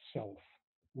self,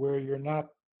 where you're not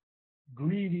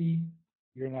greedy,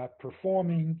 you're not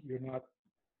performing, you're not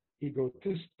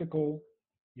egotistical,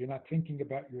 you're not thinking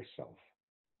about yourself.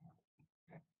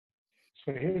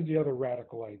 So here's the other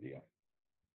radical idea.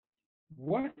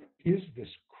 What is this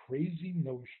crazy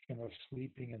notion of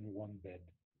sleeping in one bed?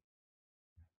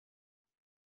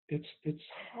 It's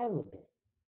horrible.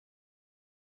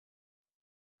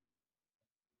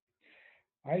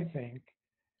 I think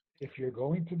if you're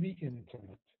going to be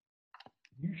intimate,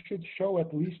 you should show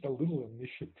at least a little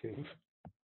initiative.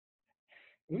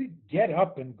 Really get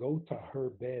up and go to her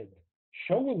bed.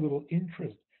 Show a little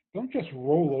interest. Don't just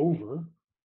roll over.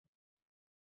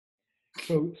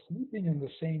 So sleeping in the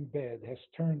same bed has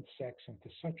turned sex into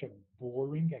such a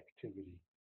boring activity.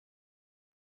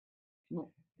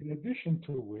 well, In addition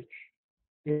to which,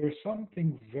 there's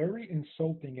something very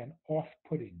insulting and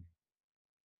off-putting.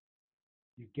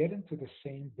 You get into the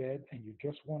same bed and you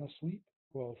just want to sleep?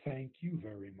 Well, thank you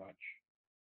very much.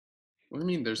 what do you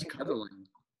mean there's cuddling?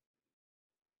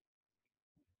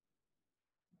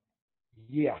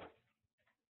 Yeah.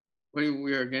 Wait,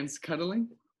 we're against cuddling?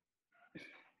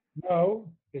 No,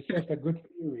 it's just a good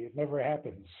theory. It never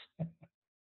happens.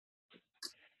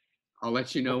 I'll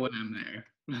let you know when I'm there.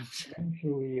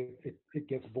 Eventually, it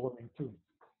gets boring too.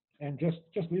 And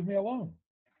just leave me alone.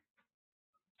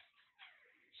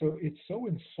 So it's so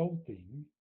insulting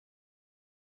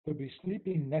to be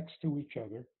sleeping next to each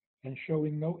other and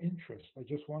showing no interest. I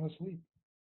just want to sleep.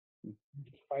 Just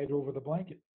fight over the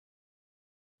blanket.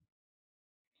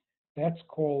 That's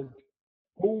called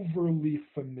overly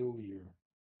familiar.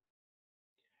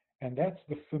 And that's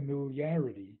the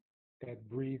familiarity that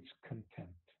breeds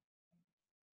contempt.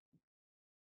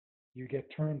 You get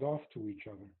turned off to each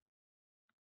other.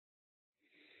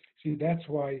 See, that's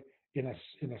why in a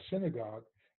synagogue,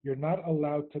 you're not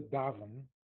allowed to daven,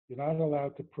 you're not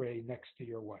allowed to pray next to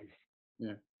your wife.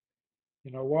 Yeah,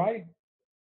 You know why?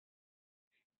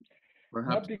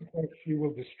 perhaps. Not because she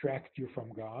will distract you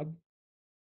from God.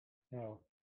 No,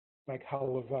 like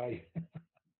Halavai,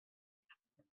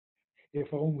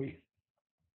 if only.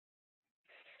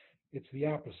 It's the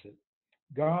opposite.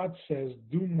 God says,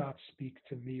 do not speak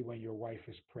to me when your wife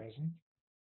is present.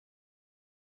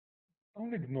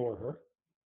 Don't ignore her.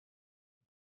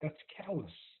 That's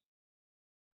callous.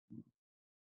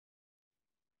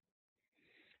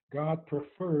 God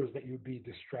prefers that you be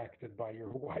distracted by your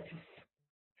wife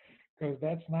because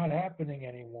that's not happening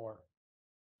anymore.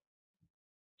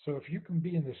 So if you can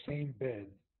be in the same bed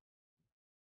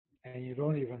and you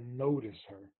don't even notice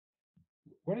her,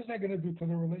 what is that going to do to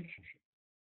the relationship?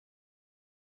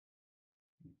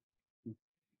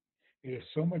 It is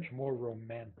so much more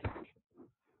romantic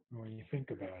when you think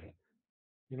about it.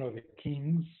 You know, the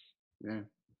kings, Yeah,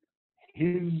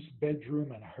 his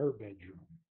bedroom and her bedroom.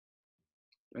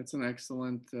 that's an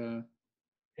excellent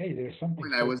Hey, there's something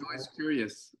point. I so was always powerful.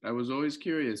 curious. I was always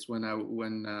curious when I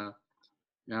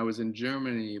was in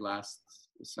Germany last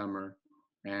summer,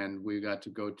 and we got to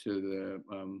go to the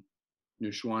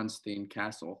Neuschwanstein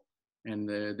Castle, and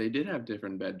they did have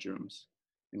different bedrooms,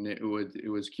 and it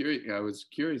was curious. I was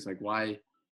curious, like why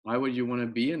would you want to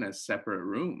be in a separate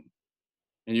room?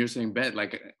 And you're saying bed,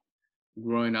 like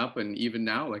growing up, and even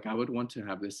now, like I would want to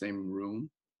have the same room.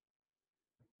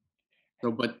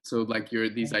 So, but so like your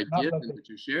these And it's not ideas that that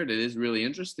you shared, it is really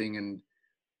interesting, and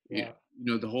yeah, you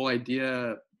know the whole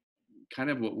idea,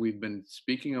 kind of what we've been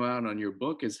speaking about on your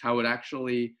book, is how it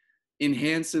actually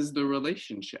enhances the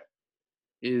relationship.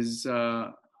 Is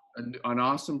an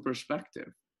awesome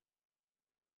perspective.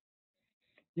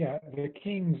 yeah, the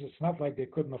kings, it's not like they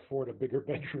couldn't afford a bigger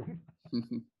bedroom,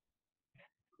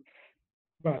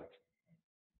 but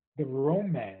the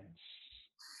romance,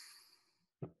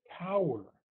 the power,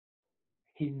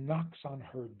 he knocks on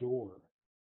her door.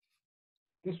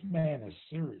 This man is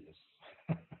serious.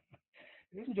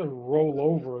 He doesn't just roll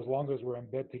over as long as we're in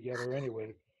bed together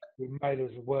anyway. We might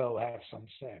as well have some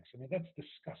sex. I mean, that's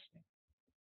disgusting.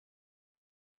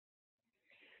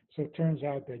 So it turns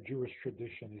out that Jewish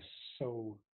tradition is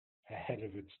so ahead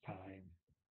of its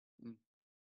time.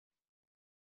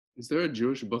 Is there a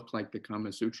Jewish book like the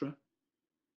Kama Sutra?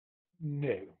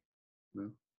 No,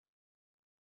 No.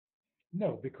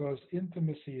 no, because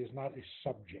intimacy is not a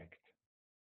subject,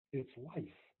 it's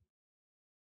life.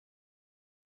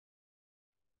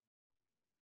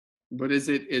 But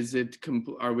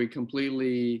are we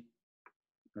completely,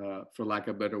 for lack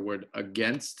of a better word,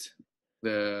 against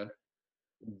the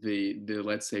the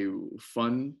let's say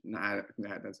fun? Nah,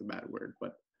 that's a bad word,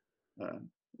 but uh,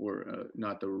 or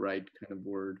not the right kind of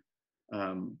word.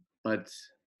 But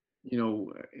you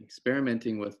know,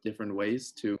 experimenting with different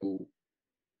ways to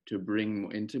bring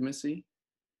more intimacy,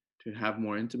 to have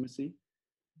more intimacy.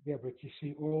 Yeah, but you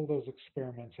see, all those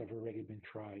experiments have already been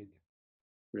tried,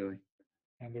 Really,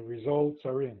 and the results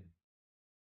are in.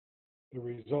 The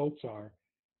results are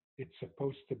it's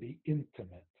supposed to be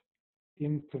intimate.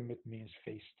 Intimate means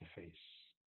face to face.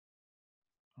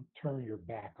 Don't turn your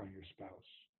back on your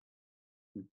spouse.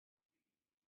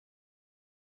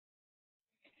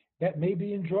 That may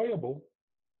be enjoyable.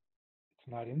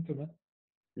 It's not intimate.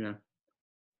 yeah.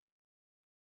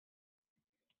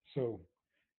 So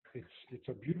it's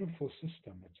a beautiful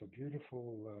system. It's a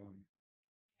beautiful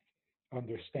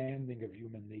understanding of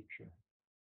human nature.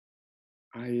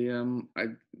 I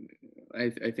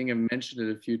I think I've mentioned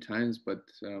it a few times, but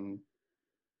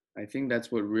I think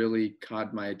that's what really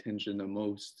caught my attention the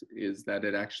most, is that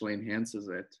it actually enhances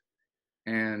it,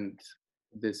 and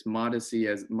this modesty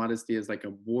as like a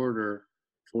border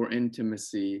for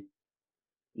intimacy.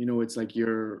 You know, it's like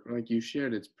you're like you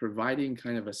shared. It's providing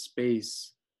kind of a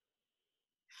space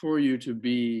for you to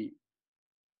be,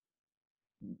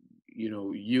 you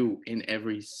know, you in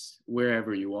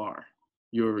wherever you are,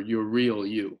 your real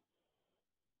you.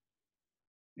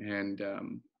 And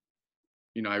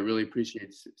you know, I really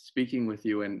appreciate speaking with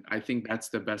you, and I think that's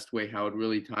the best way how it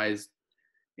really ties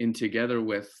in together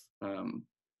with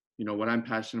you know what I'm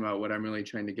passionate about, what I'm really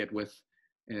trying to get with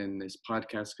in this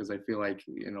podcast, because I feel like,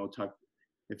 you know, talk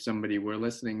if somebody were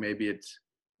listening, maybe it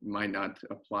might not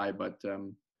apply, but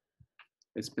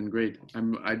it's been great.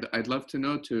 I'd love to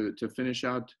know, to finish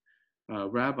out,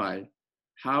 Rabbi,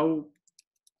 how,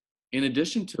 in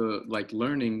addition to like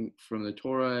learning from the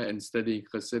Torah and studying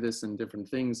Chassidus and different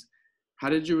things, how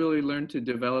did you really learn to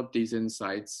develop these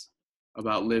insights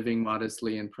about living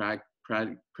modestly and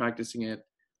practicing it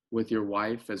with your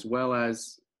wife, as well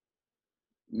as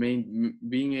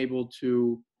being able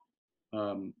to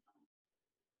um,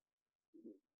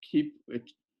 keep,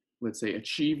 let's say,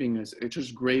 achieving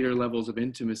just greater levels of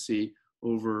intimacy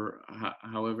over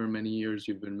however many years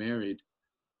you've been married?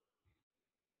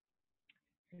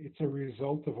 It's a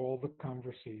result of all the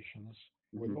conversations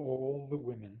with Hmm. all the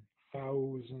women,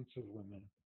 thousands of women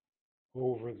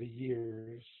over the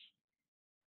years,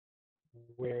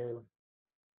 where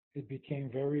it became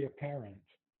very apparent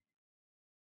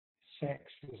sex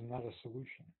is not a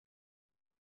solution.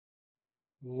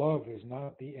 Love is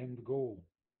not the end goal.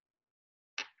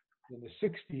 In the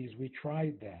 60s, we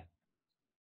tried that.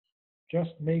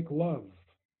 Just make love.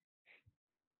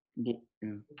 Yeah.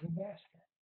 A disaster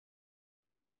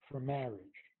for marriage.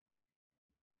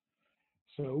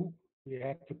 So we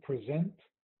had to present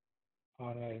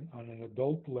on an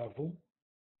adult level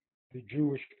the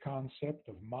Jewish concept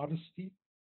of modesty.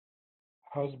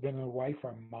 Husband and wife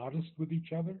are modest with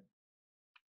each other.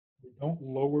 You don't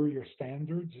lower your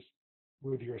standards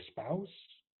with your spouse.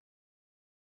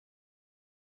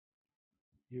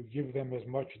 You give them as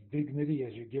much dignity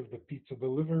as you give the pizza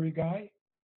delivery guy.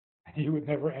 You would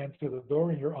never answer the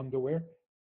door in your underwear.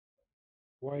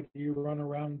 Why do you run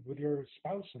around with your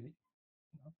spouse?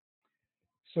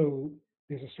 So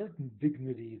there's a certain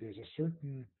dignity, there's a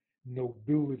certain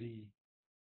nobility,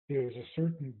 there's a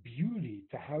certain beauty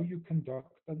to how you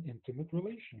conduct an intimate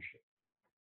relationship.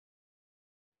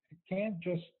 It can't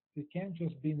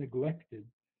just be neglected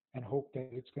and hope that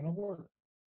it's going to work.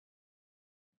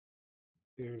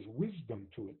 There's wisdom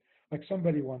to it. Like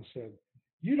somebody once said,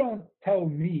 "You don't tell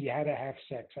me how to have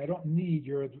sex. I don't need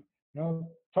your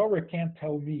no Torah can't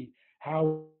tell me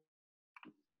how."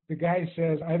 The guy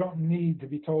says, "I don't need to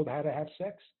be told how to have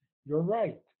sex." You're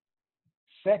right.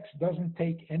 Sex doesn't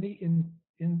take any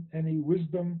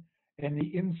wisdom, any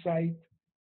insight.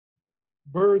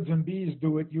 Birds and bees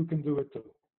do it. You can do it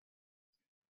too.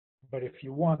 But if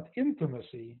you want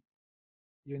intimacy,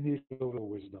 you need a little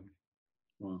wisdom.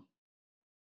 Wow.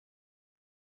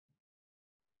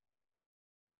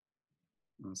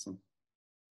 Awesome.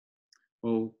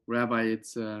 Well, Rabbi,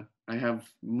 it's I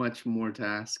have much more to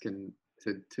ask and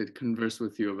to converse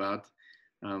with you about,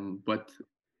 but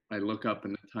I look up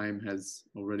and the time has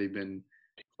already been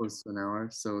close to an hour.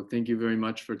 So thank you very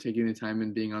much for taking the time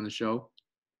and being on the show.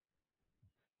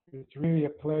 It's really a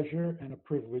pleasure and a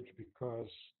privilege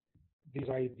because these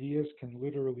ideas can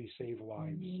literally save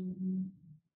lives.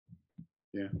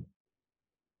 Yeah.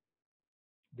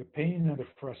 The pain and the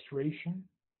frustration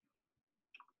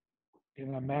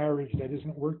in a marriage that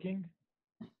isn't working,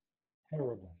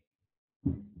 terrible.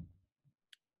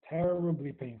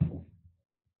 Terribly painful.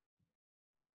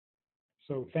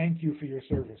 So thank you for your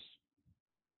service.